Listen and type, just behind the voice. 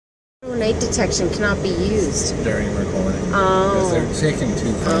Night detection cannot be used during recording. Oh. Because they're taking 2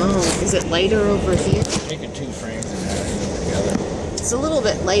 frames. Oh, is it lighter over here? Taking 2 frames and adding them together. It's a little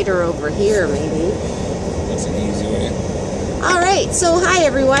bit lighter over here, maybe. That's an easy way. Alright, so hi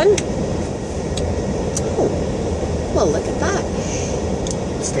everyone. Oh, well, look at that.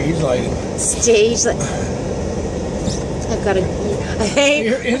 Stage lighting. Stage light. I've got a... Hey,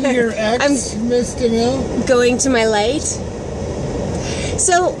 You're in your X, Mr. Mill. Going to my light.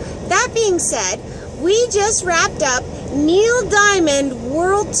 So, that being said, we just wrapped up Neil Diamond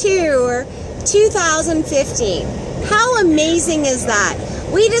World Tour 2015. How amazing is that?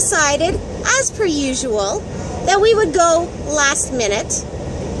 We decided, as per usual, that we would go last minute.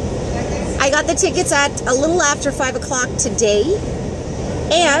 I got the tickets at a little after 5 o'clock today,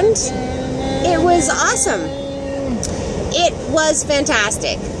 and it was awesome. It was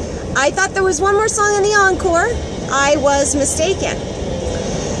fantastic. I thought there was one more song in the encore. I was mistaken.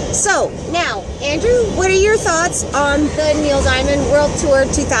 So, now, Andrew, what are your thoughts on the Neil Diamond World Tour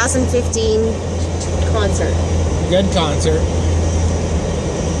 2015 concert? Good concert.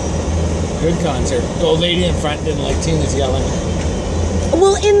 Good concert. The old lady in front didn't like Tina's yelling.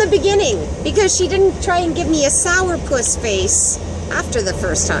 Well, in the beginning, because she didn't try and give me a sourpuss face after the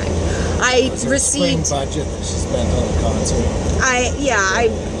first time. I received... spring budget that she spent on the concert.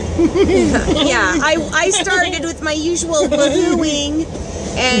 I started with my usual woohooing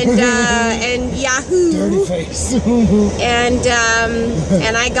and Yahoo. Dirty face. and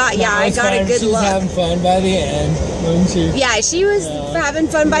I got a good look. She was having fun by the end, wasn't she? Yeah, she was having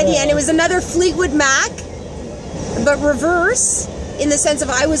fun by the end. It was another Fleetwood Mac, but reverse, in the sense of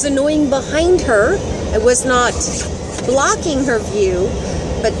I was annoying behind her. I was not blocking her view,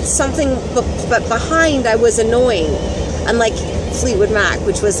 but behind I was annoying. Unlike Fleetwood Mac,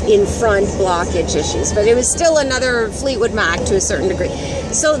 which was in front blockage issues, but it was still another Fleetwood Mac to a certain degree.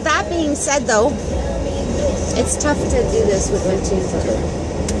 So that being said, though, it's tough to do this with my tunes on.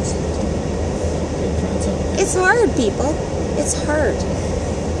 It's hard, people. It's hard.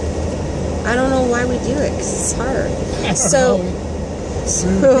 I don't know why we do it, because it's hard.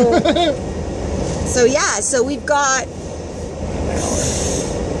 So we've got,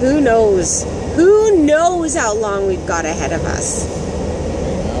 who knows? Who knows how long we've got ahead of us?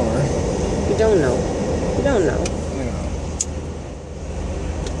 An hour. We don't know. We don't know.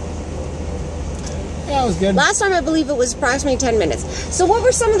 Yeah, it was good. Last time I believe it was approximately 10 minutes. So what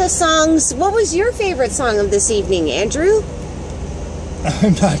were some of the songs? What was your favorite song of this evening, Andrew?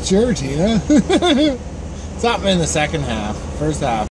 I'm not sure, Tina. Something in the second half. First half.